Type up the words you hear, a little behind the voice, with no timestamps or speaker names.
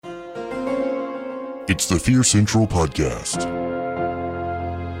It's the Fear Central Podcast.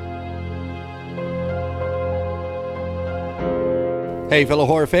 Hey, fellow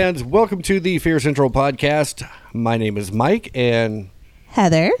horror fans, welcome to the Fear Central Podcast. My name is Mike, and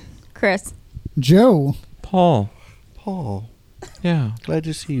Heather. Chris. Joe. Paul. Yeah, glad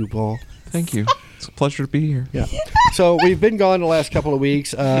to see you, Paul. Thank you. It's a pleasure to be here. Yeah. So we've been gone the last couple of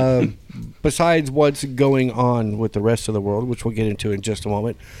weeks. Besides what's going on with the rest of the world, which we'll get into in just a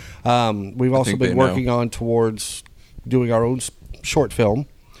moment, we've also been working on towards doing our own short film.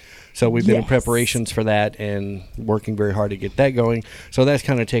 So we've been in preparations for that and working very hard to get that going. So that's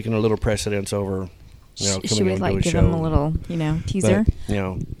kind of taken a little precedence over, Should we give them a little, teaser?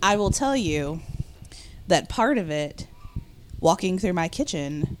 But, I will tell you that part of it, walking through my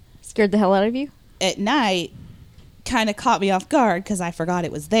kitchen Scared the hell out of you? at night, kind of caught me off guard because I forgot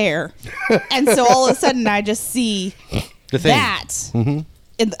it was there. And so all of a sudden I just see the thing.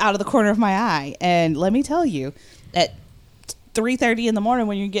 that out of the corner of my eye. And let me tell you, at 3:30 in the morning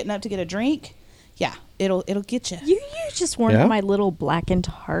when you're getting up to get a drink, yeah, it'll get you. You just warmed my little blackened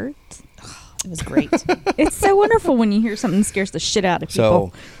heart. It was great. It's so wonderful when you hear something that scares the shit out of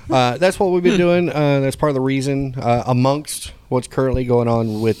people. So that's what we've been doing. That's part of the reason amongst what's currently going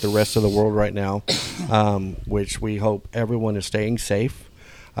on with the rest of the world right now, which we hope everyone is staying safe,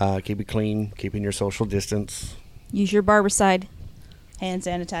 keep it clean, keeping your social distance. Use your Barbicide. Hand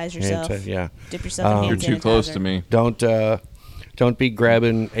sanitize yourself. Dip yourself in hand You're sanitizer. too close to me. Don't be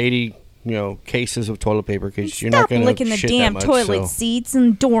grabbing 80 cases of toilet paper because you're not going to licking the shit damn that much, toilet seats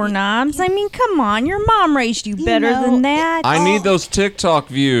and doorknobs. I mean, come on. Your mom raised you better than that. I need those TikTok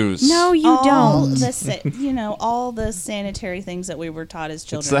views. No, you all don't. All the sanitary things that we were taught as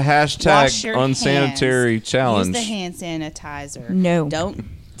children. It's the Wash your hashtag unsanitary hands. challenge. Use the hand sanitizer. No.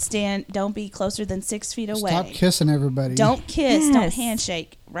 Don't be closer than 6 feet away. Stop kissing everybody. Don't kiss. Don't Yes.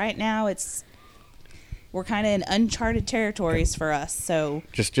 handshake. Right now, we're kind of in uncharted territories for us. So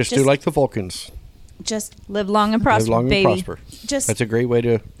just do like the Vulcans. just Live long and prosper, Live long baby. and prosper. Just That's a great way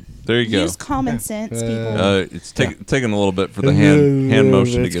to. There you go. use common sense, people. It's taking a little bit for the hand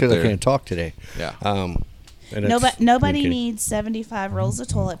motion to That's get because I there. can't talk today. Yeah. And it's- Nobody okay. needs 75 rolls of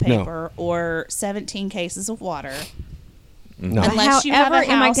toilet paper or 17 cases of water. No. Unless you have a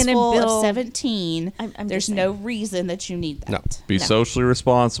However am I house gonna full of build- 17, I'm there's just no reason that you need that. No. Be socially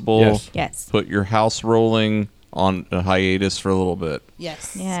responsible. Yes. Yes. Put your house rolling on a hiatus for a little bit.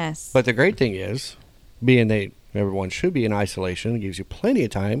 Yes. Yes. But the great thing is, being that everyone should be in isolation, it gives you plenty of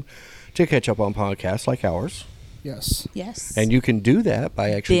time to catch up on podcasts like ours. Yes. Yes. And you can do that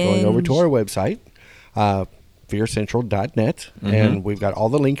by actually going over to Binge. our website, fearcentral.net, and we've got all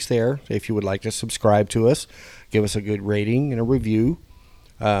the links there. If you would like to subscribe to us, give us a good rating and a review.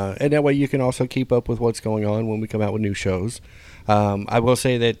 And that way you can also keep up with what's going on when we come out with new shows. I will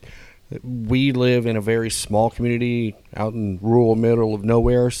say that we live in a very small community out in rural middle of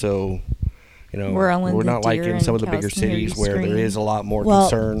nowhere, so we're not like in some of the bigger cities where there is a lot more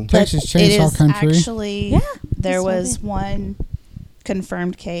concern. Texas but it Chainsaw is Country. Actually, Yeah, there that's what was it- one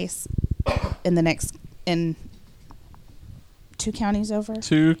confirmed case in 2 counties over.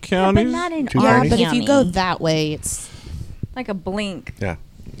 2 Yeah, but counties. not in Two our counties? But if you go county. that way, it's like a blink Yeah.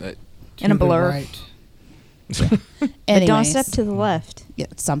 and a To the blur. right. But don't anyways. step to the left. Yeah,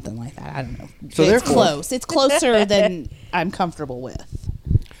 something like that. I don't know. So it's therefore- close. It's closer than I'm comfortable with.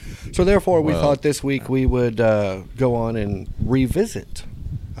 So therefore, we Well- thought this week we would go on and revisit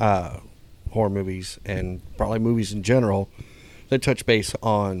horror movies and probably movies in general that touch base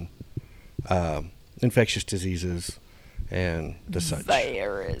on infectious diseases and the such.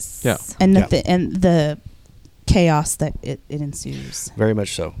 Virus. Yeah. And Yeah. the chaos that it ensues. Very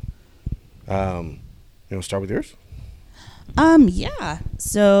much so. Start with yours? Yeah.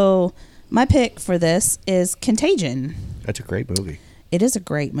 So my pick for this is Contagion. That's a great movie. It is a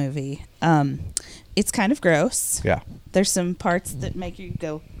great movie. It's kind of gross. Yeah. There's some parts that make you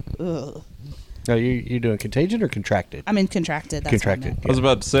go, ugh. Now, you doing Contagion or Contracted? I mean, Contracted. That's Contracted. I was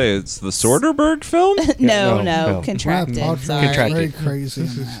about to say, it's the Soderbergh film? no, no. Contracted. Gwyneth Paltrow Sorry. is Contracted. very crazy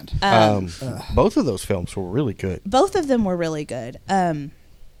in that. Both of those films were really good. Both of them were really good.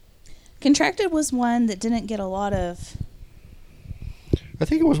 Contracted was one that didn't get a lot of I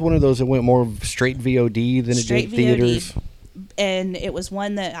think it was one of those that went more of straight VOD than straight it did theaters. VOD, and it was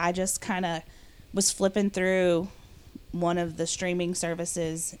one that I just kind of was flipping through one of the streaming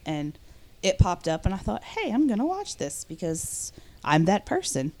services, and it popped up, and I thought, hey, I'm gonna watch this because I'm that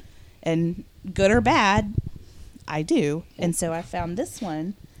person, and good or bad, I do. And so I found this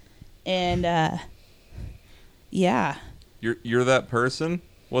one, and yeah, You're that person?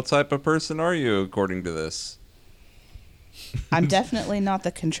 What type of person are you, according to this? I'm definitely not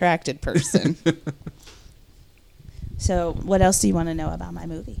the contracted person. So, what else do you want to know about my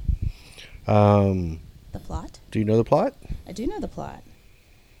movie? Do The plot? you know the plot? I do know the plot.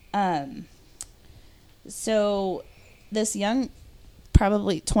 So this young,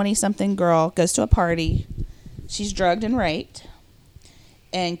 probably 20-something girl goes to a party. She's drugged and raped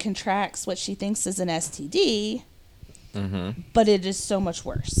and contracts what she thinks is an STD, but it is so much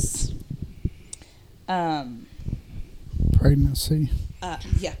worse. Pregnancy.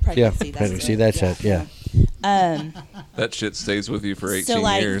 Yeah, pregnancy. Yeah, pregnancy, that's it, yeah. That shit stays with you for 18 So,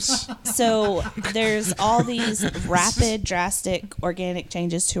 like, years. So there's all these rapid, drastic organic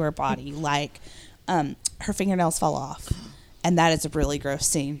changes to her body, like her fingernails fall off, and that is a really gross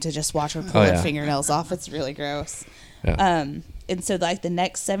scene to just watch her pull Oh, her yeah. fingernails off. It's really gross. Yeah. And so like the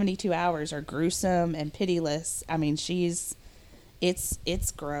next 72 hours are gruesome and pitiless. I mean,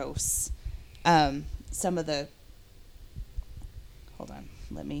 it's gross. Some of the, hold on,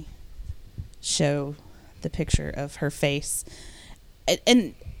 let me show the picture of her face.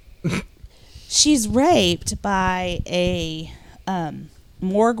 And she's raped by a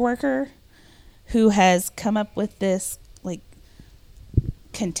morgue worker who has come up with this like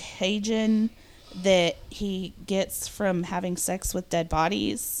contagion that he gets from having sex with dead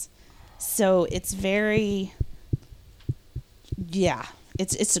bodies. So it's very, yeah,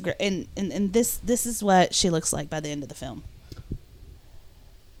 it's a great, and this is what she looks like by the end of the film.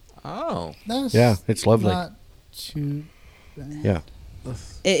 Oh. That's Yeah, it's lovely. Not too bad. Yeah.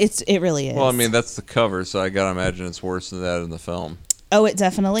 It really is. Well, I mean, that's the cover, so I gotta imagine it's worse than that in the film. oh, it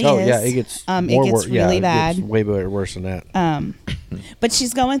definitely Oh, is. yeah, it gets it more gets really bad. It gets way worse than that. But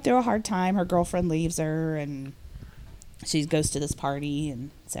she's going through a hard time. Her girlfriend leaves her, and she goes to this party,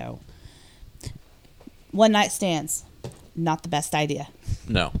 and so one night stands, not the best idea.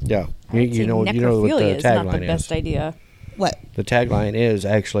 No. Yeah. I would say You know what necrophilia the is not the tagline best is. idea. What? The tagline is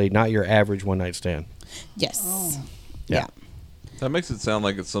actually not your average one-night stand. Yes. Oh. Yeah. That makes it sound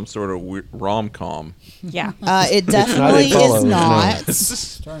like it's some sort of rom-com. Yeah. It definitely It follows, is no. not.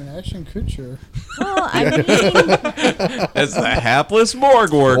 Starring Ashton Kutcher. Well, I mean, As the hapless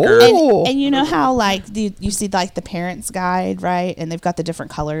morgue worker. Oh. And you know how like you see like the parents guide, right? And they've got the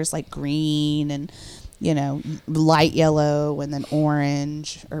different colors like green and light yellow and then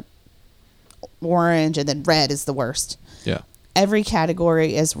orange and then red is the worst. Yeah. Every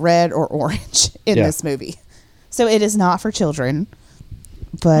category is red or orange in Yeah. this movie. So it is not for children.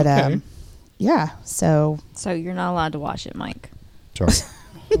 But Okay. yeah, so so you're not allowed to watch it, Mike. Sorry.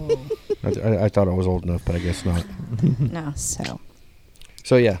 I thought I was old enough, but I guess not. No.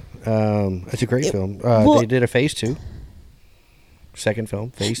 So, yeah. It's a great film. well- They did a Phase 2. Second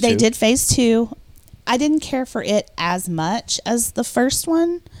film, Phase 2. they did phase 2. I didn't care for it as much as the first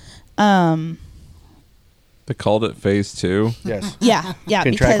one. They called it Phase 2. Yes. Yeah,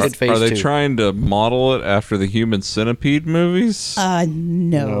 Contracted because Phase Are they 2. trying to model it after the Human Centipede movies?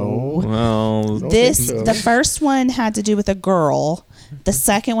 no. Well, Don't This think so. the first one had to do with a girl. The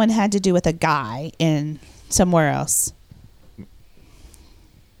second one had to do with a guy in somewhere else.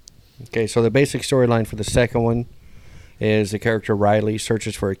 Okay, so the basic storyline for the second one is the character Riley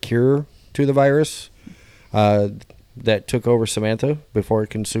searches for a cure to the virus that took over Samantha before it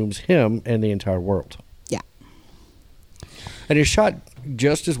consumes him and the entire world. Yeah. And it's shot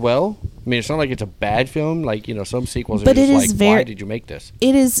just as well. I mean, it's not like it's a bad film. Like, some sequels But are it just is like, very- why did you make this?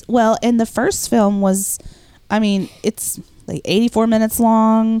 It is, well, and the first film was, I mean, it's like 84 minutes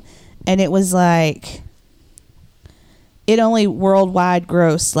long, and it was like, it only worldwide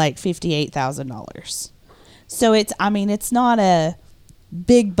grossed like $58,000. So it's not a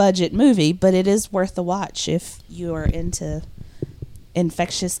big budget movie, but it is worth the watch if you are into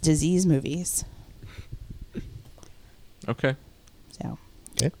infectious disease movies. okay. So,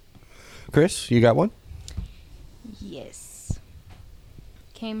 Okay. Chris, you got one? Yes.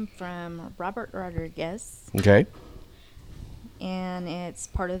 Came from Robert Rodriguez, Okay. and it's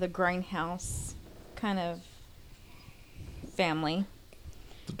part of the Grindhouse kind of family.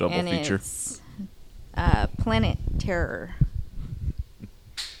 The double and feature. It's Planet Terror.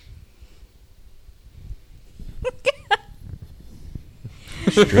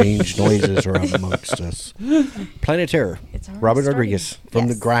 Strange noises are amongst us. Planet Terror. It's already Robert started. Rodriguez from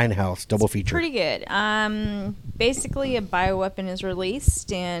Yes. the Grindhouse double feature. Pretty good. Basically, a bioweapon is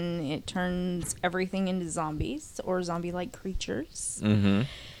released, and it turns everything into zombies or zombie-like creatures. Mm-hmm.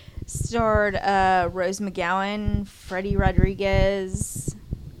 Starred Rose McGowan, Freddie Rodriguez,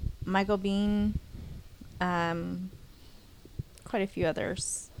 Michael Biehn, quite a few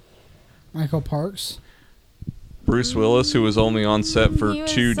others. Michael Parks. Bruce Willis, who was only on set for He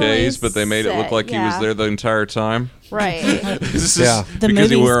was 2 only days, but they made it look set, like he was yeah. there the entire time? Right. This is Yeah. The because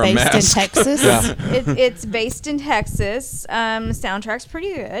he movie's wore a based in mask. Texas. Yeah. It's based in Texas. Soundtrack's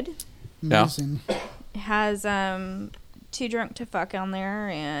pretty good. Yeah. Amazing. It has Too Drunk to Fuck on there,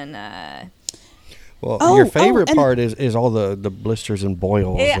 and Well, Oh, your favorite and- part is all the blisters and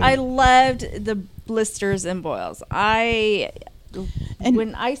boils. I and- loved the blisters and boils. And-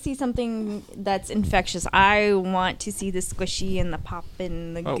 When I see something that's infectious, I want to see the squishy and the pop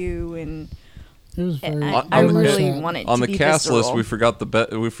and the Oh. goo, and It was very. I On the really sad. want it On to the be cast list,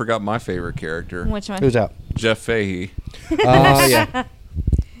 visceral. we forgot my favorite character, Which one? Who's out? Jeff Fahey. Oh, yeah.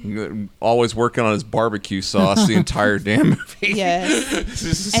 Always working on his barbecue sauce the entire damn movie.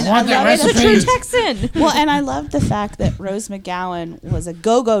 Yes. I And want that I love It's a recipe. true Texan. Well, and I love the fact that Rose McGowan was a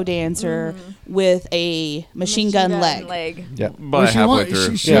go-go dancer with a machine gun leg. Yeah. By halfway wanted,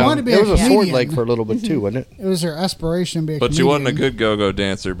 through. She Yeah. wanted to be It a was a sword comedian. leg for a little bit too, wasn't it? It was her aspiration to be a But she comedian. wasn't a good go-go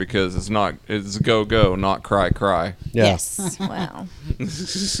dancer because it's go-go, not cry. Yeah. Yes. Wow.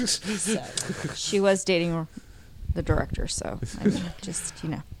 She was dating the director, so I mean, just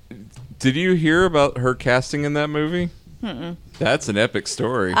Did you hear about her casting in that movie? That's an epic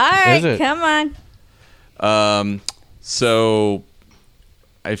story. All right, Is it? come on. So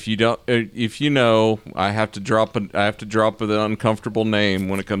if you know, I have to drop an uncomfortable name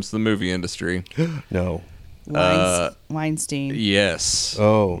when it comes to the movie industry. No. Weinstein. Yes.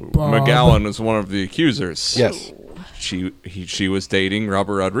 Oh. McGowan was one of the accusers. Yes. She was dating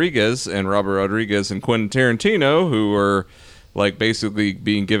Robert Rodriguez, and Robert Rodriguez and Quentin Tarantino, who were like basically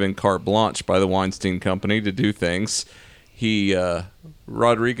being given carte blanche by the Weinstein Company to do things.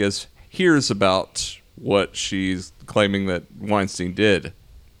 Rodriguez hears about what she's claiming that Weinstein did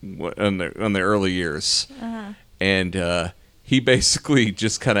in the early years, and he basically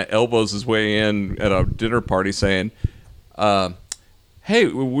just kind of elbows his way in at a dinner party saying, hey,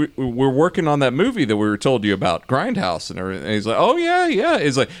 we're working on that movie that we were told you about, Grindhouse, and everything. And he's like, oh, yeah.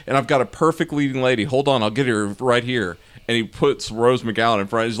 He's like, and I've got a perfect leading lady. Hold on, I'll get her right here. And he puts Rose McGowan in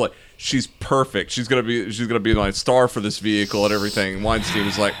front. He's like, she's perfect. She's gonna be my star for this vehicle and everything. And Weinstein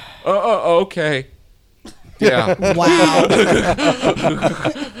was like, okay. Yeah. Wow.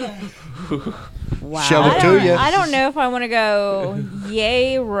 Wow. Shove it to you. I don't know if I want to go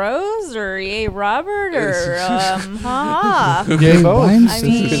yay Rose or yay Robert or ha ha. Yeah, both. Weinstein. I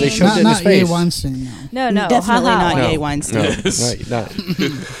mean- Because they shoved it in his not Jay face. Weinstein, no. No, Definitely ha, ha. not No. Jay Weinstein. No,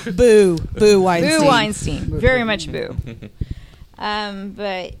 not. Boo. Boo Weinstein. Boo Weinstein. Very much boo.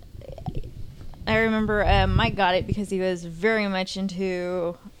 But I remember Mike got it because he was very much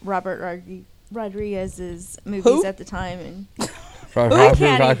into Robert Rodriguez's movies Who? at the time, and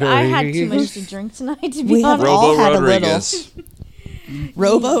I I had too much to drink tonight to be We have honest. all Robo had a little. Rodriguez.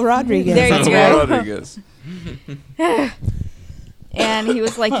 Robo Rodriguez. There you Robo go. Rodriguez. And he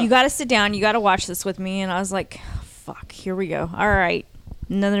was like, you got to sit down, you got to watch this with me. And I was like, fuck, here we go. All right,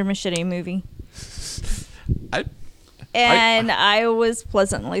 another Machete movie. I was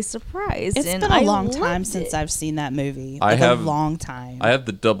pleasantly surprised. It's and been a I long loved time since it. I've seen that movie. I Like have- a long time. I have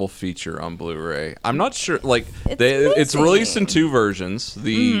the double feature on Blu-ray. I'm not sure. Like It's it's released in amazing. 2 versions.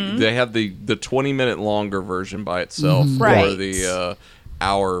 They have the 20-minute longer version by itself, or Right. the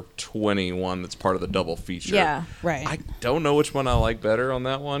hour 21 that's part of the double feature. Yeah. right. I don't know which one I like better on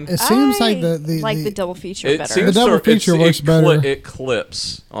that one. It seems like I the like the double feature It better. seems The double feature works better. It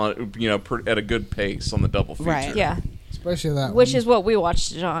clips on at a good pace on the double feature. Right. Yeah, especially that which one. is what we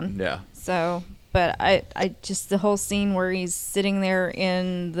watched it on. Yeah. So, but I just the whole scene where he's sitting there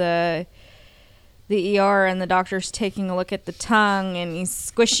in the ER and the doctor's taking a look at the tongue and he's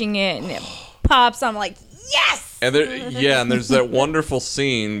squishing it and it pops. I'm like, yes. And and there's that wonderful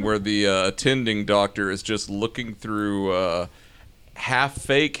scene where the attending doctor is just looking through half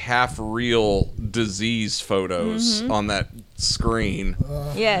fake, half real disease photos on that screen.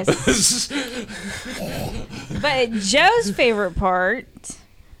 Yes. But Joe's favorite part.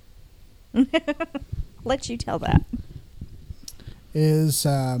 Let you tell that. is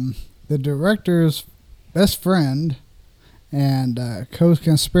the director's best friend and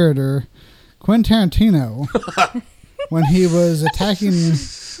co-conspirator Quentin Tarantino when he was attacking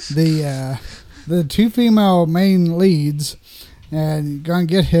the 2 female main leads and going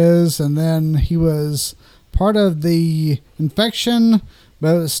to get his, and then he was part of the infection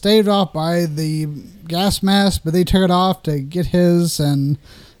but was staved off by the gas mask, but they took it off to get his, and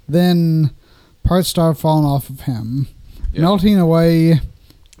then parts started falling off of him, melting away.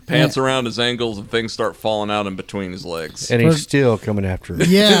 Pants around his ankles and things start falling out in between his legs. And he's still coming after her.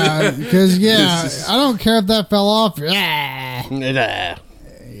 Yeah, because I don't care if that fell off. Yeah, Nah.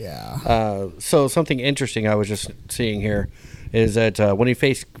 Yeah. So something interesting I was just seeing here is that when he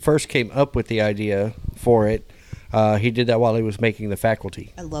first came up with the idea for it, he did that while he was making The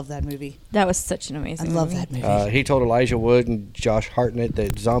Faculty. I love that movie. That was such an I amazing love movie. that movie. He told Elijah Wood and Josh Hartnett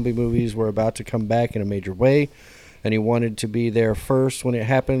that zombie movies were about to come back in a major way, and he wanted to be there first when it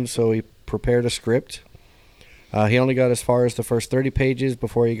happened, so he prepared a script. He only got as far as the first 30 pages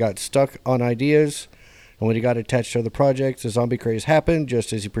before he got stuck on ideas, and when he got attached to other projects, the zombie craze happened,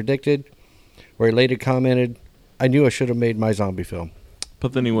 just as he predicted, where he later commented, "I knew I should have made my zombie film."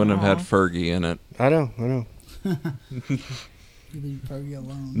 But then he wouldn't have had Fergie in it. I know. You leave Fergie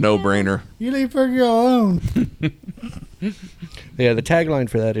alone. No brainer. You leave Fergie alone. Yeah, the tagline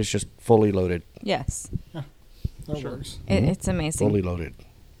for that is just fully loaded. Yes. That works. It's amazing. Fully loaded.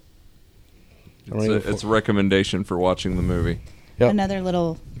 I don't even- It's a recommendation for watching the movie. Yep. Another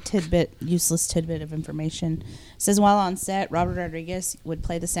little useless tidbit of information. It says while on set, Robert Rodriguez would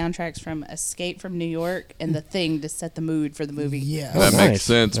play the soundtracks from Escape from New York and The Thing to set the mood for the movie. Yes. That nice, makes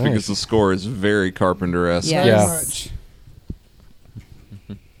sense nice. because the score is very Carpenter-esque. Yeah. Very Yeah. much.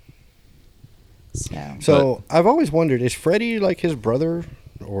 So I've always wondered, is Freddie like his brother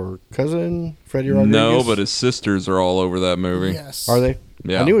or cousin, Freddie Rodriguez? No, but his sisters are all over that movie. Yes. Are they?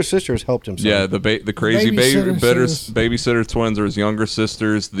 Yeah. I knew his sisters helped him. Some. Yeah, the crazy babysitter twins are his younger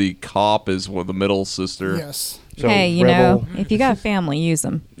sisters. The cop is the middle sister. Yes. So hey, you Rebel- know, if you got family, use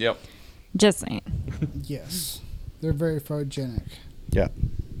them. Yep. Just saying. Yes. They're very photogenic. Yeah.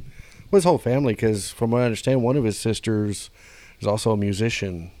 Well, his whole family, because from what I understand, one of his sisters is also a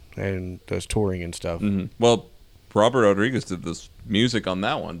musician and does touring and stuff. Mhm. Well, Robert Rodriguez did this music on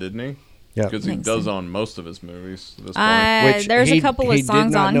that one, didn't he? Yeah. Because he Thanks, does Sam. on most of his movies at this point. Which There's he- a couple he of did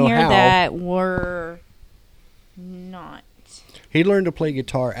songs not on know here how. that were not. He learned to play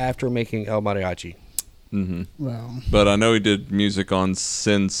guitar after making El Mariachi. Hmm. Well, But I know he did music on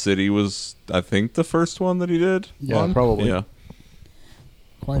Sin City was, I think, the first one that he did. Yeah, One? probably. Yeah.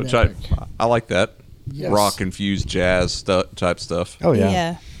 quite Which epic. I like that. Yes. Rock-infused jazz type stuff. Oh,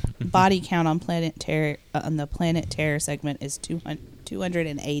 yeah. Body count on Planet Terror on the Planet Terror segment is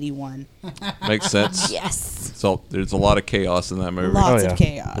 281. Makes sense. Yes. So there's a lot of chaos in that movie. Lots Oh, of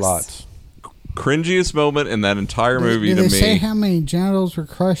chaos. Lots. Cringiest moment in that entire movie Did to they say me. how many genitals were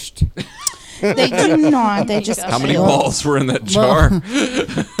crushed? They do not. They just How many feel- balls were in that jar?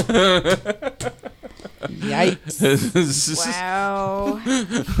 Yikes. Wow.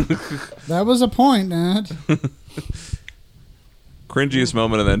 Mm-hmm. That was a point, Nat. Cringiest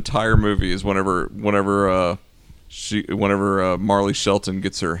moment of the entire movie is whenever Marley Shelton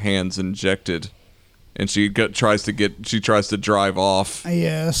gets her hands injected, and she tries to drive off,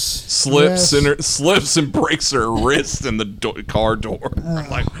 Yes. slips Yes. slips and breaks her wrist in the car door. I'm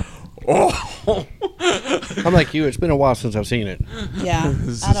like, oh, I'm like you. It's been a while since I've seen it. Yeah.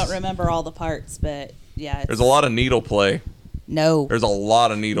 I don't remember all the parts, but yeah. there's a lot of needle play. No. There's a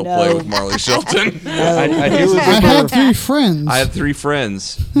lot of needle No. play with Marley Shelton. I do I remember. had 3 friends. I had 3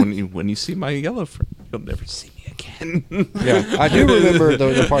 friends. When you see my yellow friend, you'll never see me again. Yeah, I do remember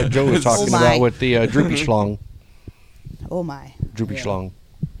the part Joe was talking Oh, my. about with the droopy schlong. Oh my. Droopy schlong.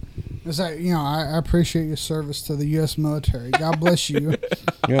 It's like, I appreciate your service to the U.S. military. God bless you.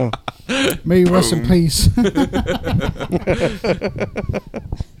 Yeah. May you rest in peace.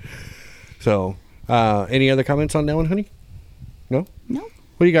 So, any other comments on that one, honey? No? No.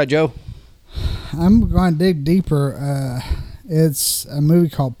 What do you got, Joe? I'm going to dig deeper. It's a movie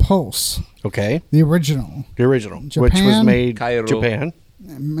called Pulse, Okay. the original, The original, which was Japan. made Cairo. Japan.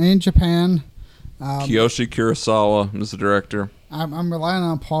 made in Japan. Kiyoshi Kurosawa is the director. I'm relying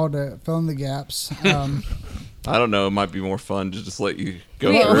on Paul to fill in the gaps. I don't know. It might be more fun to just let you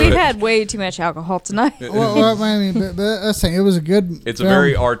go We've through it. had way too much alcohol tonight. well, I mean, but that's saying it was a good. It's a film.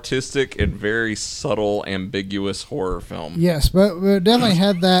 very artistic and very subtle, ambiguous horror film. Yes, but it definitely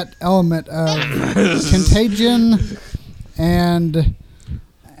had that element of contagion, and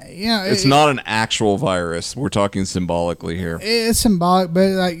It's not an actual virus. We're talking symbolically here. It's symbolic, but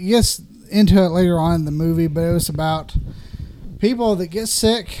like yes, into it later on in the movie. But it was about people that get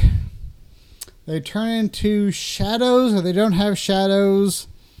sick. They turn into shadows, or they don't have shadows,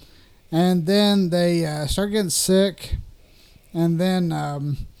 and then they start getting sick, and then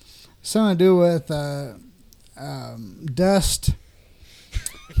something to do with dust.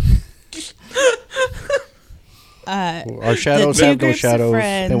 Our shadows two have no groups of shadows,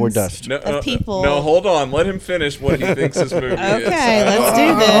 friends. and we're dust. Of people. No, hold on. Let him finish what he thinks this movie is. Okay, let's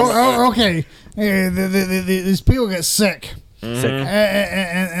do this. Okay. These people get sick. Sick.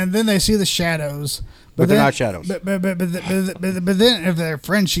 And then they see the shadows, But they're then- not shadows. But then if their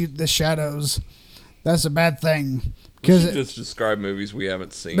friends shoot the shadows, that's a bad thing because Just describe movies we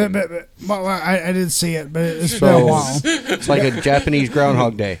haven't seen. well, I did see it, but it's been a So while. it's like a Japanese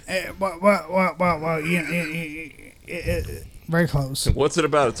Groundhog Day. Well, very close. What's it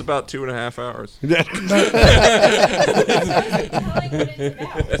about? It's about 2.5 hours.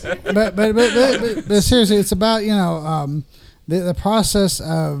 But seriously, it's about the process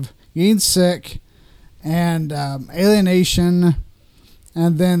of getting sick and alienation,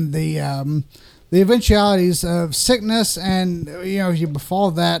 and then the eventualities of sickness, and you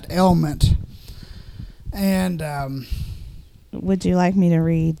befall that ailment. And Would you like me to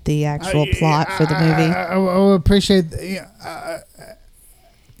read the actual plot for the movie? I would appreciate.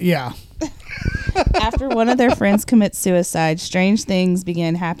 Yeah. After one of their friends commits suicide, strange things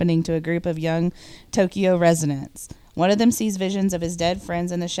begin happening to a group of young Tokyo residents. One of them sees visions of his dead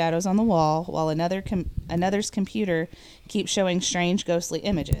friends in the shadows on the wall, while another's computer keeps showing strange ghostly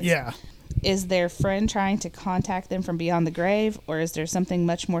images. Yeah. Is their friend trying to contact them from beyond the grave, or is there something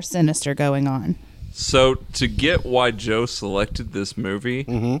much more sinister going on? So, to get why Joe selected this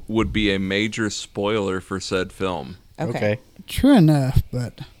movie would be a major spoiler for said film. Okay. True enough,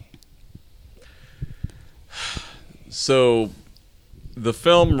 but So, the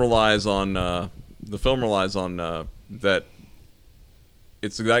film relies on that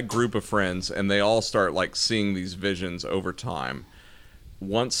it's that group of friends, and they all start like seeing these visions over time.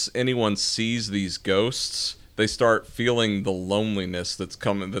 Once anyone sees these ghosts, they start feeling the loneliness that's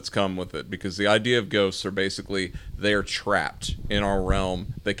come with it, because the idea of ghosts are basically they're trapped in our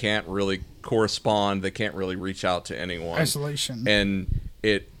realm. They can't really correspond. They can't really reach out to anyone. isolation. And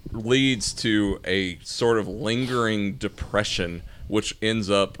it leads to a sort of lingering depression, which ends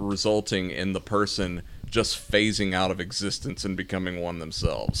up resulting in the person just phasing out of existence and becoming one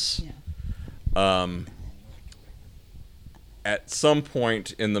themselves. At some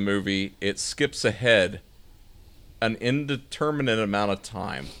point in the movie, it skips ahead an indeterminate amount of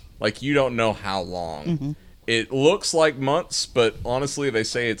time. Like, you don't know how long. It looks like months, but honestly, they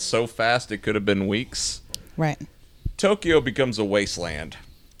say it's so fast it could have been weeks. Right. Tokyo becomes a wasteland.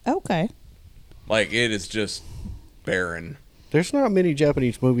 Okay. Like, it is just barren. There's not many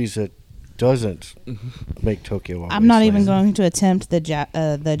Japanese movies that doesn't make Tokyo. I'm not even going to attempt the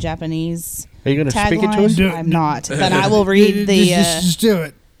Japanese Are you going to speak it to us? tagline. I'm not, but I will read the. Just do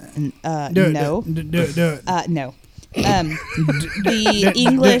it. No. Do it. No. The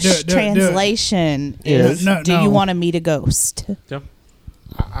English translation is No, "Do no. you want to meet a ghost?" Yeah.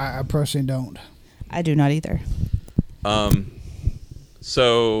 I personally don't. I do not either.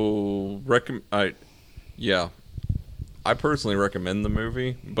 So I personally recommend the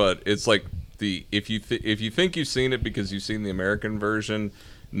movie, but it's like if you think you've seen it because you've seen the American version,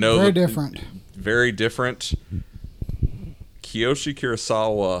 no, Very different. Very different. Kiyoshi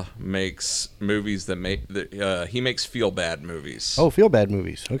Kurosawa makes movies he makes feel bad movies. Oh, feel bad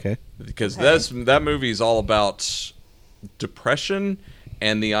movies. Okay. Because that movie is all about depression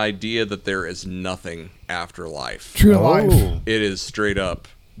and the idea that there is nothing after life. True Oh. life. It is straight up,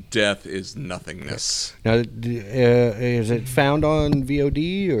 death is nothingness. Now, is it found on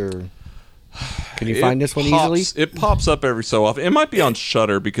VOD, or can you find this one easily? It pops up every so often. It might be on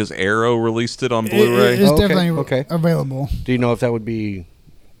Shudder because Arrow released it on Blu-ray. It's Okay, definitely okay. available. Do you know if that would be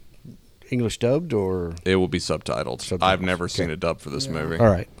English dubbed or? It will be subtitled. I've never seen a dub for this movie. All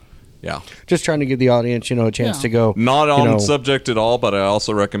right. Yeah. Just trying to give the audience, a chance Yeah. to go. Not on subject at all, but I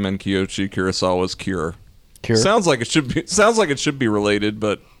also recommend Kiyoshi Kurosawa's Cure. Cure. Sounds like it should be related,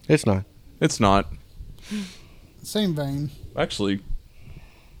 but It's not. it's not. Same vein. Actually,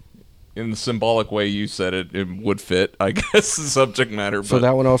 in the symbolic way you said it, it would fit, I guess, the subject matter. So but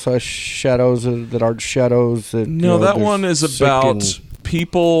that one also has shadows that aren't shadows. That, no, that there's one is sick about and-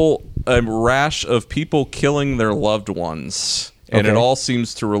 people, a rash of people killing their loved ones. And it Okay. all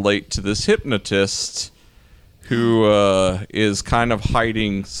seems to relate to this hypnotist who is kind of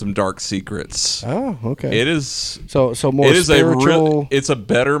hiding some dark secrets. Oh, okay. It is. So more It is spiritual. it's a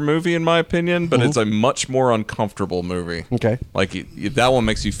better movie in my opinion, but it's a much more uncomfortable movie. Okay. Like that one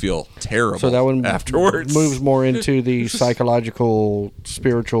makes you feel terrible. So that one afterwards moves more into the psychological,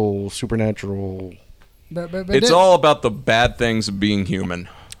 spiritual, supernatural. But It's all about the bad things of being human.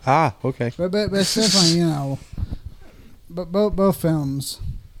 Ah, okay. But it's definitely But both films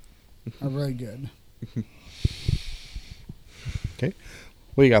are really good. Okay.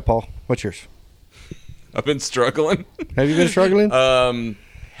 What you got, Paul? What's yours? I've been struggling. Have you been struggling?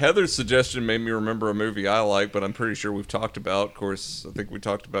 Heather's suggestion made me remember a movie I like, but I'm pretty sure we've talked about. Of course, I think we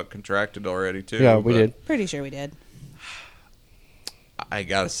talked about Contracted already too. yeah, we but did. Pretty sure we did. I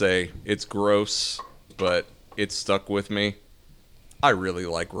gotta say, it's gross, but it stuck with me. I really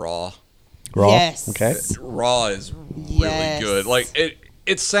like Raw. Raw. Yes. Okay. Raw is really Yes. good. Like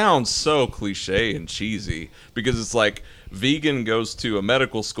it sounds so cliche and cheesy because it's like vegan goes to a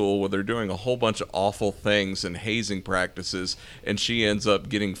medical school where they're doing a whole bunch of awful things and hazing practices, and she ends up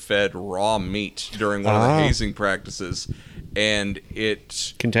getting fed raw meat during one of the hazing practices, and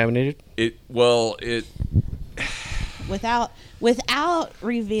it Contaminated. Without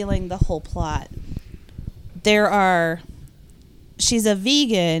revealing the whole plot, she's a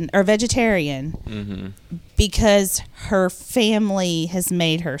vegan or vegetarian because her family has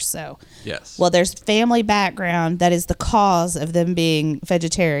made her so. Yes. Well, there's family background that is the cause of them being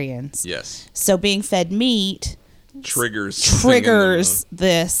vegetarians. Yes. So being fed meat Triggers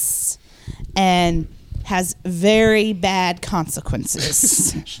this and has very bad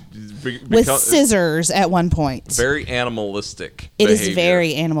consequences with scissors at one point. Very animalistic. It is behavior.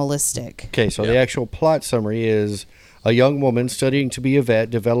 very animalistic. Okay, so the actual plot summary is a young woman studying to be a vet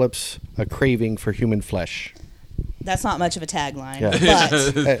develops a craving for human flesh. That's not much of a tagline, Yeah.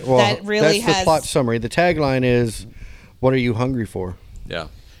 but Well, that really that's the has plot summary. The tagline is, "What are you hungry for?" Yeah.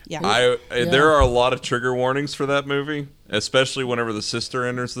 yeah. There are a lot of trigger warnings for that movie, especially whenever the sister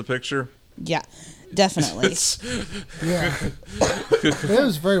enters the picture. Yeah, definitely. Yeah. It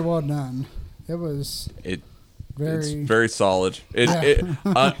was very well done. It was It's very. very solid.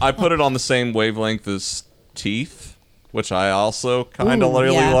 I put it on the same wavelength as Teeth, which I also kind of Ooh,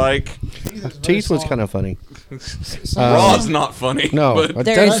 really yeah. like. Teeth was kind of funny. Raw's not funny. No, but it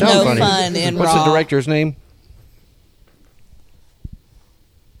There does is sound no funny. fun in What's Raw. the director's name?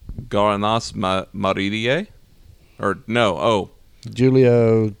 Garnas Maridier? Or no,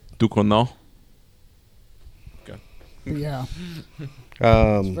 Julio. Ducournau. Yeah,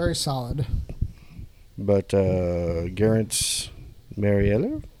 Um, very solid. but Garance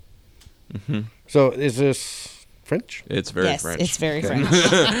Mariella. So is this French? It's very yes, French. it's very French.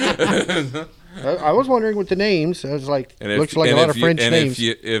 I was wondering with the names. I was like, And looks like a lot of French names.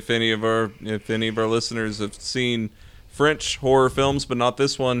 If any of our listeners have seen French horror films, but not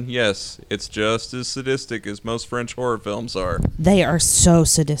this one, yes, it's just as sadistic as most French horror films are. They are so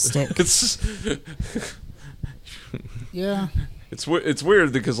sadistic. Yeah, It's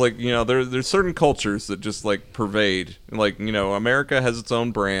weird because there's certain cultures that just like pervade, America has its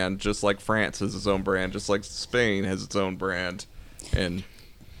own brand, just like France has its own brand, just like Spain has its own brand, and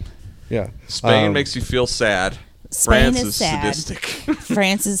Yeah. Spain makes you feel sad. Spain France is sad. sadistic.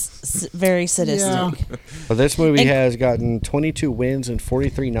 France is very sadistic. Yeah. Well, this movie And- has gotten 22 wins and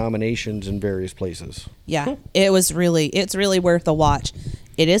 43 nominations in various places. Yeah, it's really worth a watch.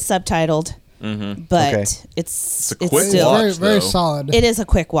 It is subtitled, but Okay. it's a quick still watch. very very though. solid. it is a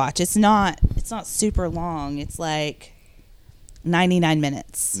quick watch. It's not super long. It's like 99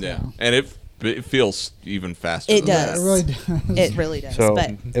 minutes. Yeah, and it feels even faster. It than does. that. It really does. It really does. So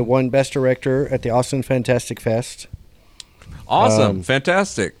but it won Best Director at the Austin Fantastic Fest. Awesome,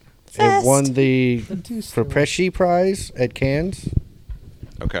 fantastic. It won the two stories. Frapresci Prize at Cannes.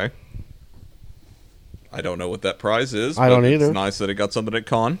 Okay. I don't know what that prize is. I don't but either. It's nice that it got something at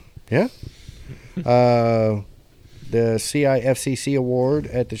Cannes. Yeah. The CIFCC Award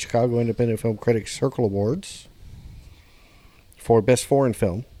at the Chicago Independent Film Critics Circle Awards for Best Foreign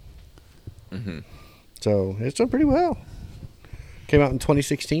Film. So it's done pretty well. Came out in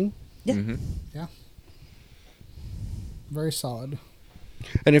 2016. Yeah. Very solid.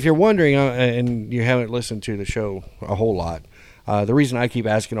 And if you're wondering, and you haven't listened to the show a whole lot, the reason I keep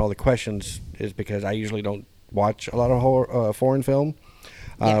asking all the questions is because I usually don't watch a lot of horror, foreign film.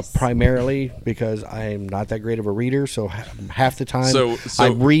 Yes. Primarily because I'm not that great of a reader, so half the time So-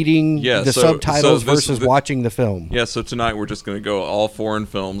 I'm reading yeah, the so subtitles this- versus watching the film. Yeah, so tonight we're just going to go all foreign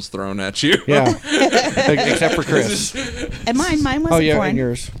films thrown at you. Yeah, except for Chris. and mine wasn't Oh yeah, foreign. and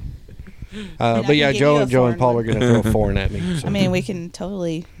yours. I But yeah, can give you a Joe and Paul are foreign going to throw foreign at me. So. I mean, we can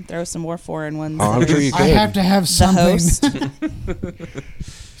totally throw some more foreign ones. Oh, I'm sure you could. I have to have The something. host.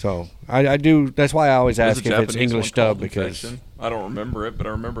 So I do. That's why I always There's ask a if it's Japanese English one called dub because Infection. I don't remember it, but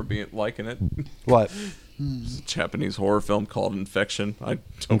I remember liking it. what? It's a Japanese horror film called Infection. I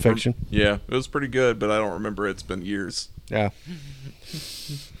don't Infection? Yeah, it was pretty good, but I don't remember it. It's been years. Yeah.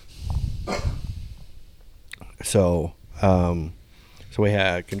 So, so we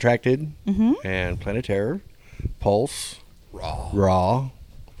had Contracted and Planet Terror, Pulse, Raw.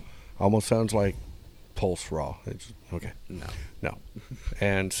 Almost sounds like Pulse Raw. It's okay. No.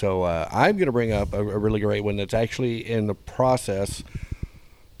 And so I'm going to bring up a really great one that's actually in the process,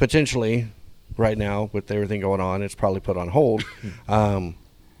 potentially right now with everything going on. It's probably put on hold.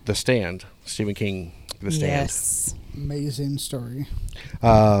 The Stand, Stephen King. The Stand. Yes. Amazing story.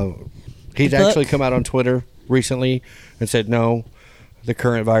 He's The book? actually come out on Twitter recently and said no. The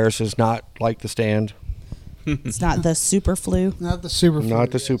current virus is not like the Stand. It's not the super flu. Not the super. Not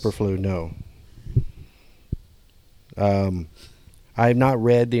the super flu, no. I have not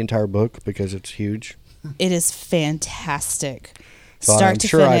read the entire book because it's huge. It is fantastic. So Start I'm to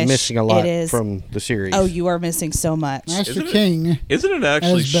sure finish. I'm missing a lot it is, from the series. Oh, you are missing so much. Master King. Isn't it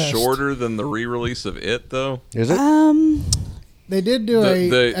actually As best. shorter than the re-release of It, though? Is it? They did do a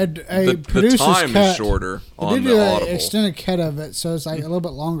The producer's time cut. is shorter They on did the do an Audible. extended cut of it, so it's like a little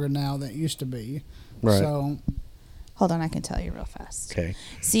bit longer now than it used to be. Right. So Hold on, I can tell you real fast. Okay.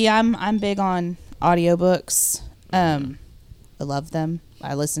 See, I'm big on audiobooks. I love them.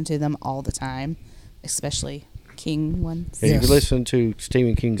 I listen to them all the time, especially King ones. Yeah, Yes. You've listened to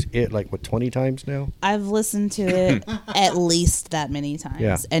Stephen King's It like, 20 times now? I've listened to it at least that many times,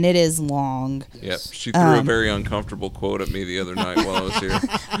 Yeah. and it is long. Yep, she threw a very uncomfortable quote at me the other night while I was here.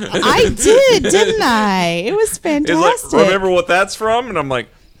 I did, didn't I? It was It's fantastic. like, remember what that's from? And I'm like,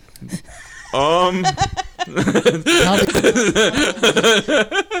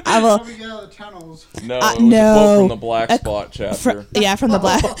 I will. we get out of the tunnels. no, Uh, it was a no. quote from the Black Spot chapter. From the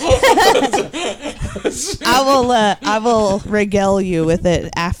black. I will regale you with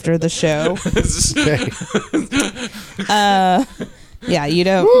it after the show. Yeah, you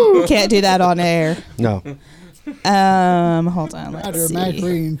can't do that on air. No. Hold on. I Let's dramatic see.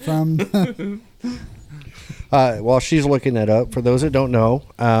 reading from. While she's looking that up, for those that don't know,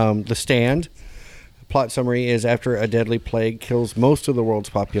 The Stand, plot summary is after a deadly plague kills most of the world's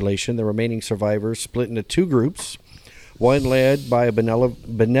population, the remaining survivors split into two groups, one led by a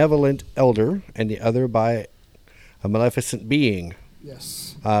benevolent elder and the other by a maleficent being,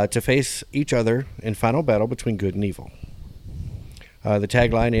 Yes. to face each other in final battle between good and evil. The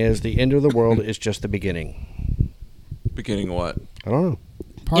tagline is, "The end of the world is just the beginning." Beginning what? I don't know.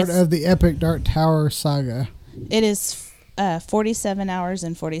 Part It's- of the epic Dark Tower saga. It is 47 hours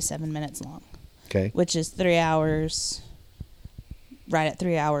and 47 minutes long, Okay. which is 3 hours, right at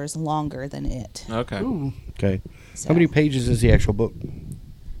 3 hours longer than it. Okay. Okay. So, How many pages is the actual book?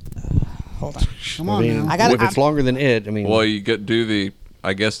 Hold on. Come on now. I got- if it's longer than it, I mean, Well, you get do the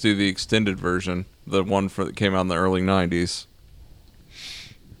extended version, the one that came out in the early '90s.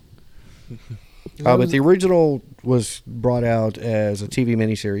 but the original was brought out as a TV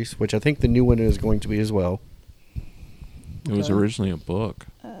miniseries, which I think the new one is going to be as well. It was originally a book.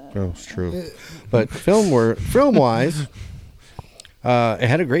 Oh, it's true. But film-wise, it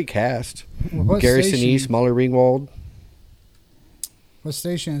had a great cast. What Gary station- Sinise, Molly Ringwald. What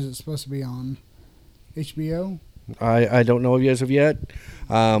station is it supposed to be on? HBO? I don't know as of yet.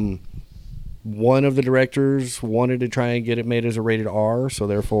 One of the directors wanted to try and get it made as a rated R, so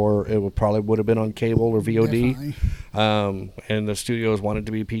therefore it would have been on cable or VOD. Definitely. And the studios wanted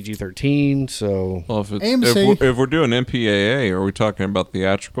to be PG-13, so Well, if AMC. if we're doing MPAA, are we talking about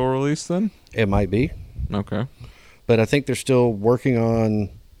theatrical release then? it might be. Okay. But I think they're still working on.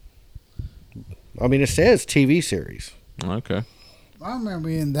 I mean, it says TV series. Okay. I don't remember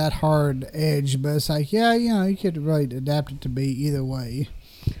being that hard edge, but it's like, yeah, you could really adapt it to be either way.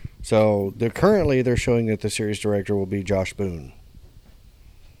 So they're showing that the series director will be Josh Boone.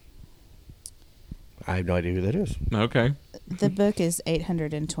 I have no idea who that is. Okay. The book is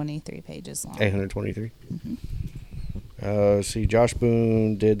 823 pages long. 823. See, Josh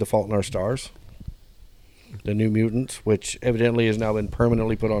Boone did The Fault in Our Stars, The New Mutants, which evidently has now been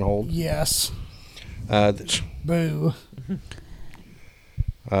permanently put on hold. Yes. Boo.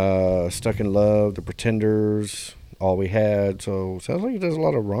 Stuck in Love, The Pretenders, All We Had. So sounds like he does a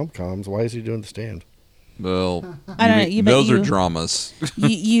lot of rom-coms. Why is he doing The Stand? Well, I don't know, you bet those are you- dramas.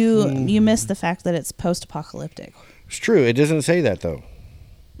 You missed the fact that it's post-apocalyptic. It's true. It doesn't say that though.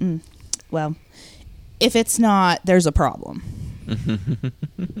 Well, if it's not, there's a problem.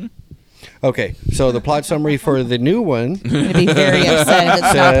 Okay, so the plot summary for the new one: I'm going to be very upset if it's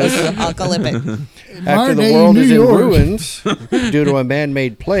not Says- post-apocalyptic. after the Modern-day world New is in York. ruins due to a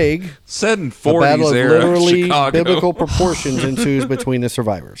man-made plague, Set in a battle 40s of era literally Chicago. biblical proportions ensues between the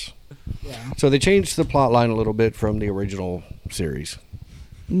survivors. Yeah. So they changed the plot line a little bit from the original series.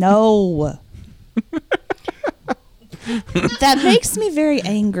 No. That makes me very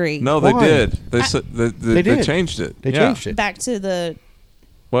angry. No, they Why? did. They said they did. changed it. They Yeah. changed it. Back to the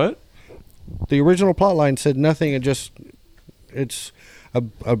What? The original plot line said nothing. It's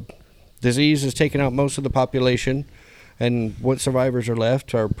a disease has taken out most of the population, and what survivors are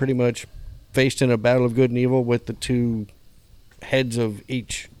left are pretty much faced in a battle of good and evil with the two heads of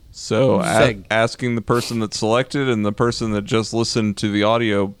each. So Seg. asking the person that selected and the person that just listened to the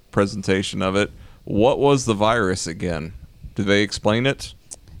audio presentation of it, what was the virus again? Do they explain it?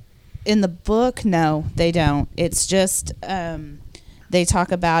 in the book, no, they don't. It's just They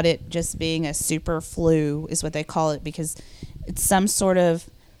talk about it just being a super flu is what they call it, because it's some sort of,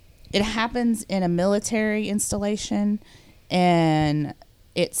 it happens in a military installation and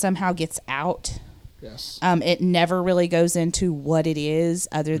it somehow gets out. Yes. It never really goes into what it is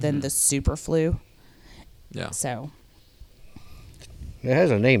other than the super flu. Yeah. So It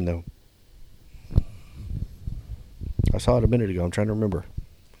has a name, though. I saw it a minute ago. I'm trying to remember.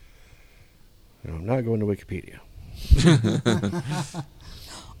 No, I'm not going to Wikipedia.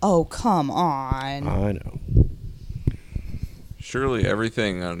 oh, come on. I know. Surely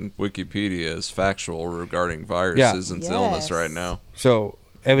everything on Wikipedia is factual regarding viruses and illness Yes. right now. So,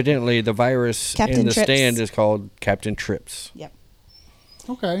 evidently, the virus Captain in the Trips. stand is called Captain Trips. Yep.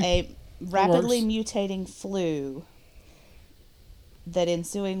 Okay. A rapidly works. mutating flu that in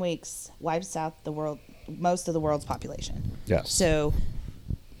ensuing weeks wipes out the world, most of the world's population. Yes. So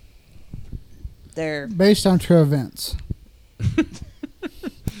they're Based on true events.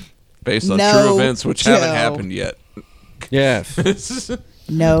 Based on No, true events which haven't Joe. happened yet. Yes.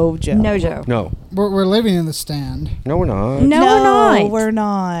 no joke. No joke. No. We're living in the stand. No, we're not. No, we're not. We're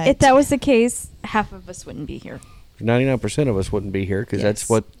not. If that was the case, half of us wouldn't be here. 99% of us wouldn't be here because that's Yes.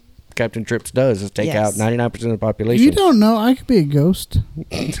 what Captain Trips does, is take Yes. out 99% of the population. You don't know. I could be a ghost.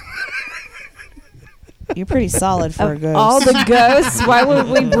 You're pretty solid for a Of ghost. all the ghosts, why would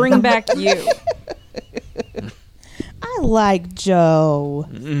we bring back you? I like Joe.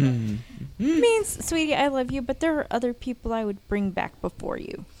 Means, sweetie, I love you, but there are other people I would bring back before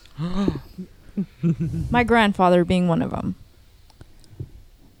you. My grandfather being one of them.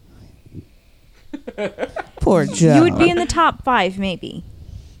 Poor Joe. You would be in the top 5, maybe.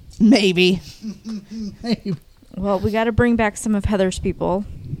 Maybe. Well, we got to bring back some of Heather's people.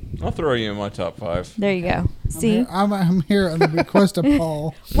 I'll throw you in my top 5. There you go. See? I'm here on the request of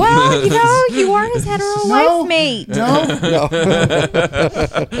Paul. Well, you know, you are his hetero No. wife mate. No. No.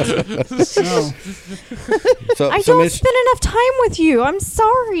 So, I so don't Miss, spend enough time with you. I'm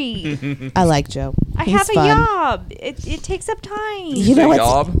sorry. I like Joe. I He's have a fun. job. It takes up time. You know what's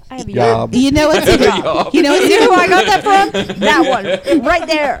Yob? I have a Yob. job. You know what's even, Yob. you know what's You know even, who I got that from? That one. Right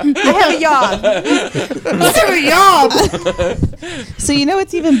there. I have a job. so you know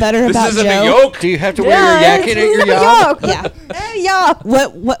what's even better This about isn't Joe? a yoke. do you have to wear your jacket at your job? Yeah. Yeah.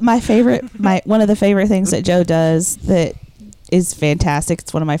 What my favorite one of the favorite things that Joe does that is fantastic.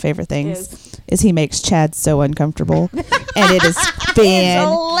 It's one of my favorite things. Is he makes Chad so uncomfortable, and it is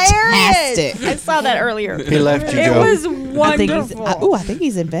fantastic. Hilarious. I saw that earlier. He left you, It Joe. was I think he's, wonderful. I think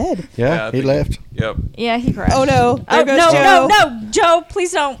he's in bed. Yeah, I he think- left. Yep. Yeah, he crashed. Oh no! There goes no, Joe. no, Joe,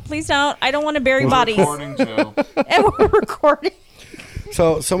 please don't. Please don't. I don't want to bury bodies. Recording, Joe. And we're recording.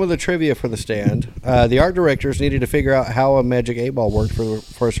 So, some of the trivia for the stand. The art directors needed to figure out how a magic 8-ball worked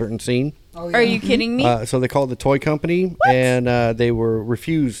for a certain scene. Oh, yeah. Are you kidding me? So they called the toy company, and they were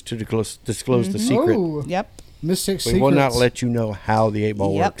refused to disclose the secret. Oh, Yep. Mystic We Secrets. will not let you know how the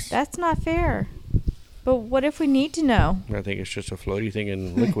 8-ball Yep. works. That's not fair. But what if we need to know? I think it's just a floaty thing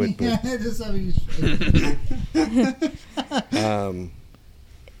in liquid. Yeah, But, just having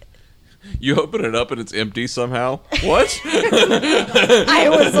You open it up and it's empty somehow. What? I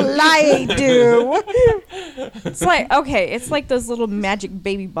was lying, dude. It's like, okay, it's like those little magic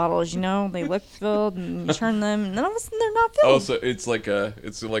baby bottles, you know? They look filled and you turn them, and then all of a sudden they're not Oh, filled. so it's like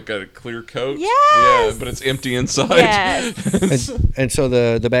a clear coat. Yes. Yeah, but it's empty inside. Yes. and so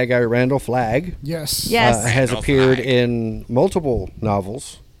the bad guy Randall Flagg Yes. Yes. has Randall appeared Flagg. in multiple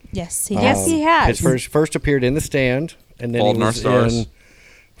novels. Yes, he Yes, has. he has. His first appeared in The Stand, and then Fault he in Our was Stars. in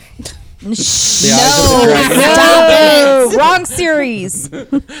Shh. The Eyes of the Dragon. No, wrong series.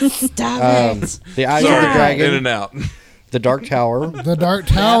 Stop it. The Eyes of the Sorry, in Dragon, and out. The Dark Tower. The Dark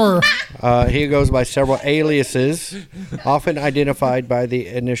Tower. He goes by several aliases, often identified by the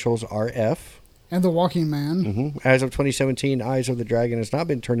initials RF. And The Walking Man. As of 2017, Eyes of the Dragon has not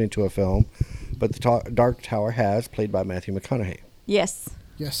been turned into a film, but the Dark Tower has, played by Matthew McConaughey. Yes.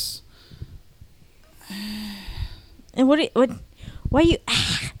 Yes. And why you...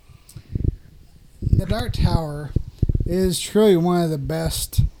 The Dark Tower is truly one of the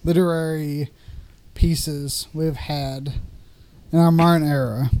best literary pieces we've had in our modern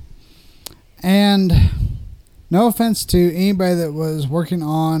era. And no offense to anybody that was working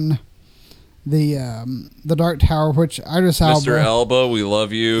on the Dark Tower, which Idris Elba. Mr. Elba, we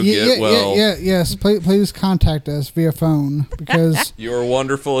love you. Get well. Yes. Please contact us via phone because You're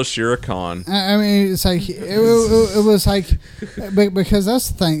wonderful as Shira Khan. I mean it's like it was like because that's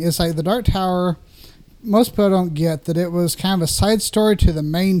the thing. It's like the Dark Tower. Most people don't get that it was kind of a side story to the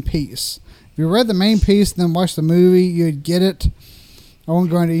main piece. If you read the main piece and then watched the movie, you'd get it. I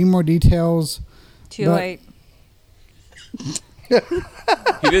won't go into any more details. Too But- late.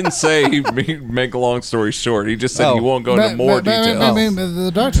 He didn't say he'd make a long story short. He just said he won't go into more detail. But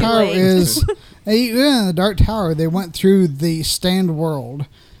the Dark Tower is... Even in the Dark Tower, they went through the stand world.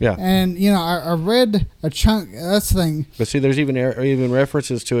 Yeah. And, I read a chunk. That's the thing. But see, there's even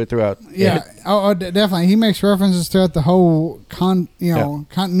references to it throughout. Yeah. Definitely. He makes references throughout the whole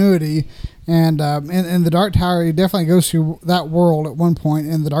continuity. And in the Dark Tower, he definitely goes through that world at one point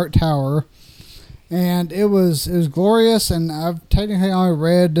in the Dark Tower. And it was glorious. And I've technically only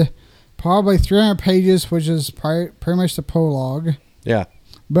read probably 300 pages, which is pretty much the prologue. Yeah.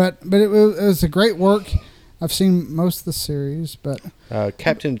 But it was a great work. I've seen most of the series, but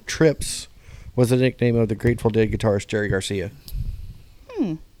Captain Trips was the nickname of the Grateful Dead guitarist Jerry Garcia.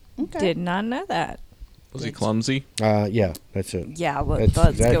 Okay. Did not know that. Was he clumsy? Yeah, that's it. Yeah, That's let's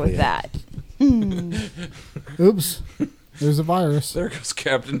exactly go with it. that. oops, there's a virus. There goes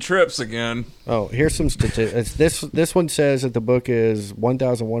Captain Trips again. Oh, here's some statistics. This one says that the book is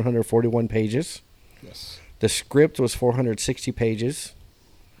 1,141 pages. Yes. The script was 460 pages.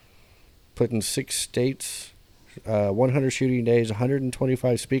 Put in 6 states, 100 shooting days,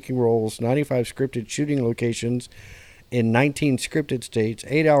 125 speaking roles, 95 scripted shooting locations in 19 scripted states,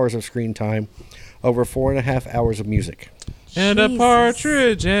 8 hours of screen time, over 4.5 hours of music. And a Jesus.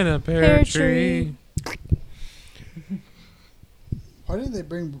 partridge in a pear Pear tree. Why didn't they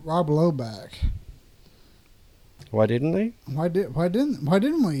bring Rob Lowe back? Why didn't they? Why didn't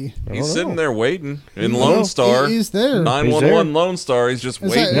we? I don't He's know. sitting there waiting in I Lone know. Star. He's there. 911 Lone Star. He's just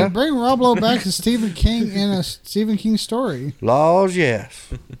It's waiting. like, bring Rob Lowe back to Stephen King in a Stephen King story. Laws, yes.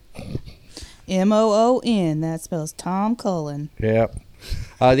 Moon. That spells Tom Cullen. Yep.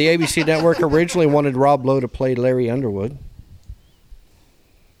 The ABC network originally wanted Rob Lowe to play Larry Underwood.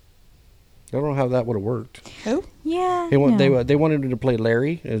 I don't know how that would have worked. Who? Yeah. They no. they wanted him to play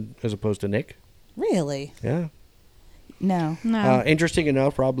Larry as opposed to Nick. Really? Yeah. No. No. Interesting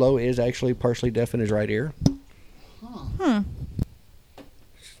enough, Rob Lowe is actually partially deaf in his right ear.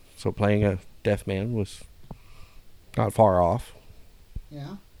 So playing a deaf man was not far off.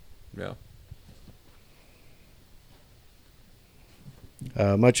 Yeah. Yeah.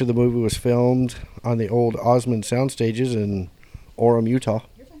 Much of the movie was filmed on the old Osmond sound stages in Orem, Utah.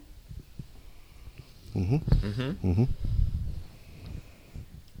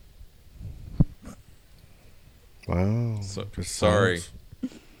 Wow. So, Just sorry. sounds.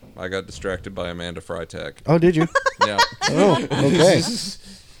 I got distracted by Amanda Freitag. Oh, did you? Yeah. Oh, okay.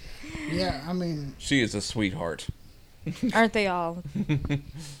 Yeah, I mean, She is a sweetheart. Aren't they all?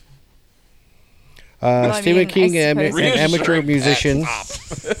 I Stephen mean, King, I an suppose- amateur musician.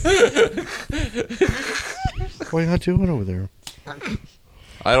 What are you not doing over there?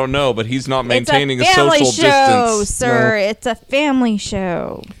 I don't know, but he's not maintaining it's a family social show, distance. sir. It's a family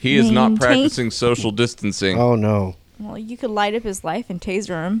show. He is not Maintain- practicing social distancing. Oh, no. Well, you could light up his life and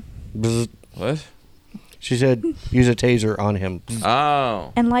taser him. Bzz. What? She said use a taser on him.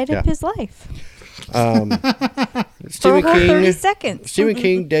 Oh. And light up Yeah. his life Um, for Stephen a whole 30 King, seconds. Stephen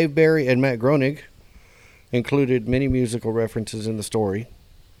King, Dave Barry, and Matt Groening included many musical references in the story.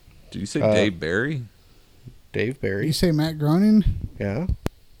 Did you say Dave Barry? Dave you Barry, say Matt Groening? yeah.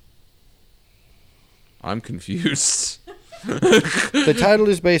 I'm confused. The title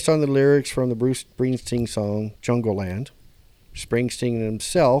is based on the lyrics from the Bruce Springsteen song Jungle Land. Springsteen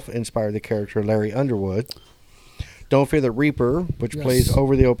himself inspired the character Larry Underwood. Don't Fear the Reaper, which Yes. plays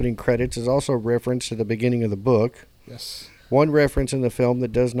over the opening credits, is also referenced at the beginning of the book. Yes. One reference in the film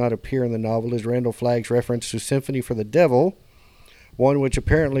that does not appear in the novel is Randall Flagg's reference to Symphony for the Devil, one which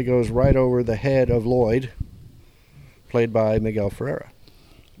apparently goes right over the head of Lloyd, played by Miguel Ferreira.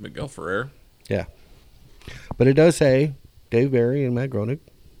 Miguel Ferrer. Yeah. But it does say Dave Barry and Matt Groening.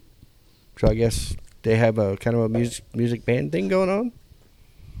 So I guess they have a kind of a music band thing going on.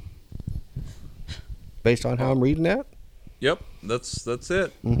 Based on how I'm reading that. Yep, that's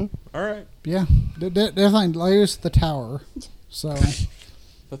it. Mhm. All right. Yeah, definitely layers the tower. So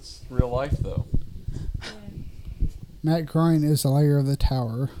That's real life, though. Matt Groening is the layer of the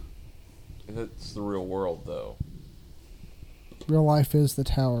tower. That's the real world, though. Real life is the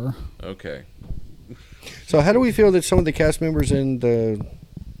tower. Okay. So how do we feel that some of the cast members in the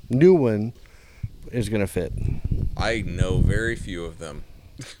new one is going to fit? I know very few of them.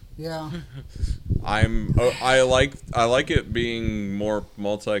 Yeah. I like it being more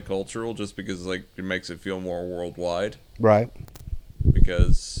multicultural just because like it makes it feel more worldwide, Right.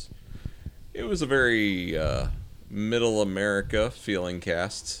 because it was a very middle America feeling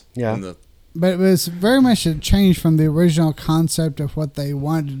cast. Yeah. in the- But it was very much a change from the original concept of what they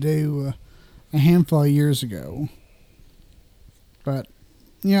wanted to do a handful of years ago. But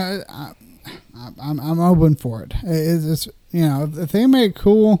you know, I'm open for it. It's you know, if they make it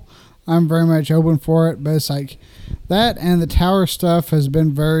cool, I'm very much open for it. But it's like that, and the tower stuff has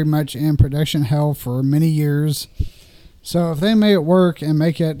been very much in production hell for many years. So if they make it work and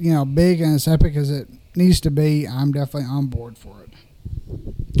make it, you know, big and as epic as it needs to be, I'm definitely on board for it.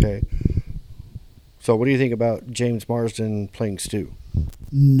 Okay. So what do you think about James Marsden playing Stu?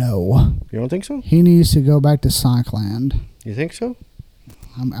 No, You don't think so? he needs to go back to Sonicland. You think so?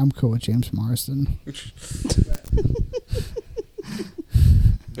 I'm cool with James Marsden.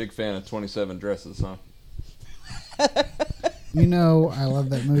 Big fan of 27 Dresses, huh? You know, I love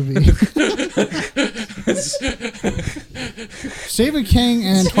that movie. Stephen King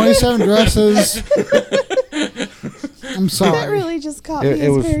and 27 Dresses. I'm sorry. That really just caught me. It It's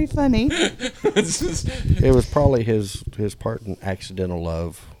was- very funny. It was probably his part in Accidental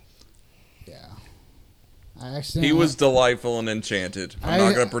Love. Yeah. I accidentally, He was delightful and enchanted. I'm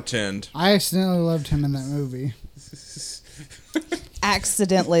not going to pretend. I accidentally loved him in that movie.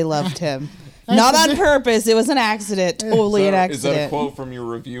 Accidentally loved him. Not on purpose. It was an accident. Totally an Is that a accident. quote from your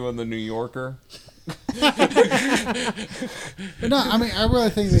review in The New Yorker? But no, I mean, I really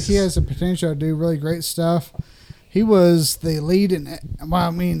think that he has the potential to do really great stuff. He was the lead in, well,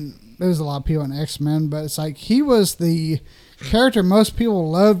 I mean, there's a lot of people in X-Men, but it's like he was the character most people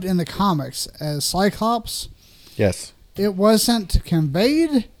loved in the comics as Cyclops. Yes. It wasn't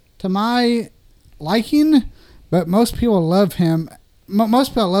conveyed to my liking, but most people love him. Most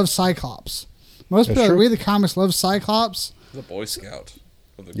people love Cyclops. Most That's people that true. read the comics love Cyclops. He's a Boy Scout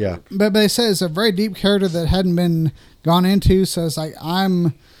of the Yeah. group. But they say it's a very deep character that hadn't been gone into. So it's like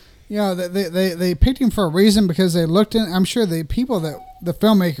you know, they picked him for a reason because they looked in. I'm sure the people that the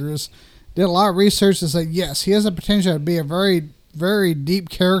filmmakers did a lot of research to say yes, he has the potential to be a very, very deep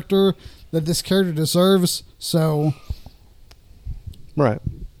character that this character deserves. So Right.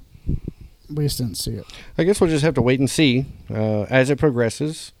 we just didn't see it. I guess we'll just have to wait and see as it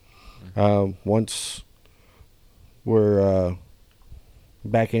progresses. Once we're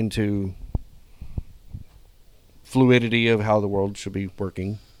back into fluidity of how the world should be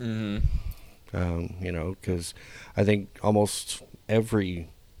working. Mm-hmm. You know, because I think almost every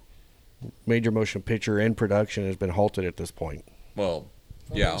major motion picture in production has been halted at this point. Well,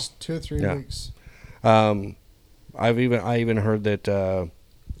 For yeah. at least 2 or 3 Yeah. weeks. I even heard that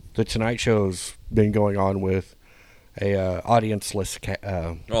the Tonight Show's been going on with a audience-less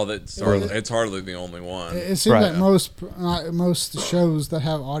Well, it's hardly the only one. It seems Right. like most shows that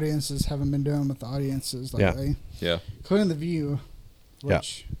have audiences haven't been doing with the audiences Yeah. lately, Yeah. including The View, Yeah.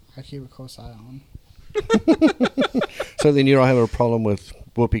 which I keep a close eye on. So then you don't have a problem with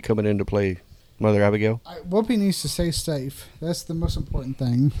Whoopi coming in to play Mother Abigail? Whoopi needs to stay safe. That's the most important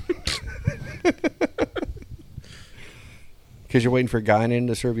thing. Because you're waiting for Guinan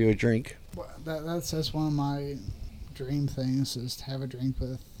to serve you a drink. Well, that's one of my dream things is to have a drink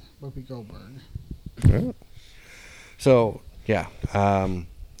with Whoopi Goldberg. Right. So, yeah.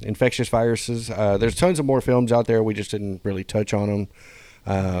 Infectious viruses. There's tons of more films out there. We just didn't really touch on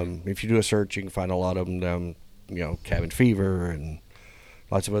them. If you do a search, you can find a lot of them. You know, Cabin Fever and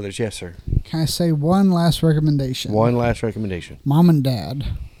lots of others. Yes, sir. Can I say one last recommendation? One last recommendation. Mom and Dad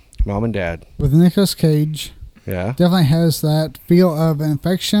Mom and Dad. with Nicolas Cage. Yeah. Definitely has that feel of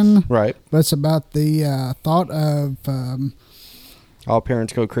infection, Right. but it's about the thought of All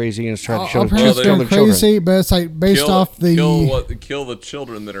parents go crazy and it's trying to all show parents they're kill going their children. crazy, but it's like based off the kill the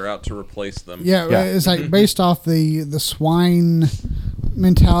children that are out to replace them. yeah, Yeah. it's like based off the swine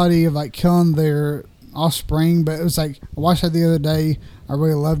mentality of like killing their offspring. But it was like I watched that the other day. I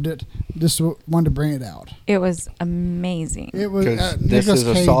really loved it. Just wanted to bring it out. It was amazing. It was Because this Nicolas is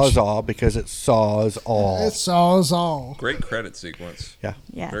a Cage. Sawzall because it saws all. It saws all. Great credit sequence. Yeah.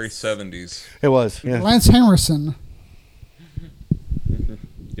 Yes. Very 70s. It was. Yeah. Lance Henriksen.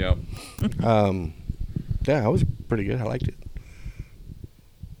 Yeah. Yeah, it was pretty good. I liked it.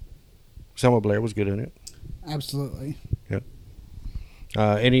 Selma Blair was good in it. Absolutely.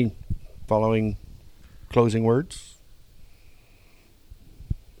 Any following closing words?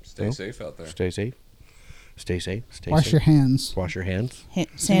 Stay No. safe out there. Stay safe. Stay safe. Stay Wash safe. your hands. Wash your hands.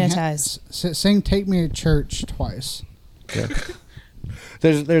 Sanitize. Sing "Take Me to Church" twice. Yeah.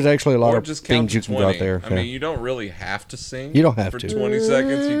 There's actually a lot Or of just count things you to can 20. go out there. I yeah. mean, you don't really have to sing. You don't have for to. 20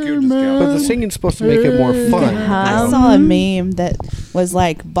 seconds. You could just count. But the singing's supposed to make it more fun. I saw a meme that was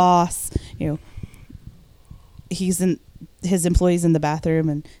like, boss, you know, his employee's in the bathroom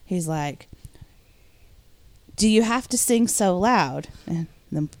and he's like, do you have to sing so loud? And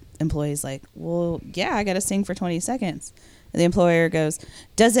the employee's like, well, yeah, I got to sing for 20 seconds. And the employer goes,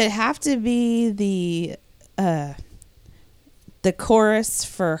 does it have to be the the chorus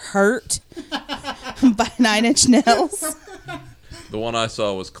for "Hurt" by Nine Inch Nails. The one I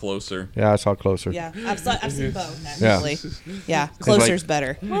saw was Closer. Yeah, I saw Closer. Yeah, I've seen both actually. Yeah, Closer's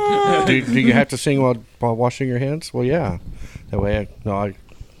better. Do you have to sing while washing your hands? Well, yeah. That way, I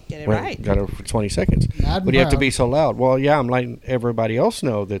Get it right. got it for 20 seconds. I'd But you have to proud. be so loud. Well, yeah, I'm letting everybody else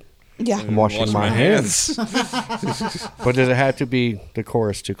know that Yeah. I'm washing my hands. But does it have to be the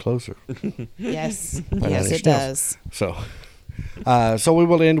chorus to Closer? Yes. Nine Yes, Inch it Nails. does. So we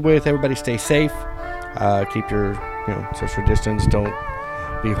will end with everybody stay safe. Keep your social distance. Don't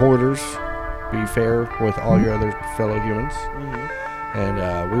be hoarders. Be fair with all your other fellow humans. And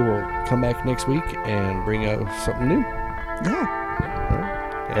we will come back next week and bring something new. Yeah.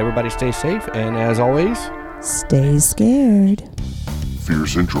 Everybody stay safe. And as always, Stay scared. Fear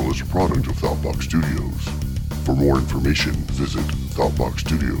Central is a product of Thoughtbox Studios. For more information, visit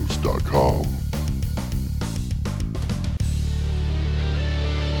thoughtboxstudios.com.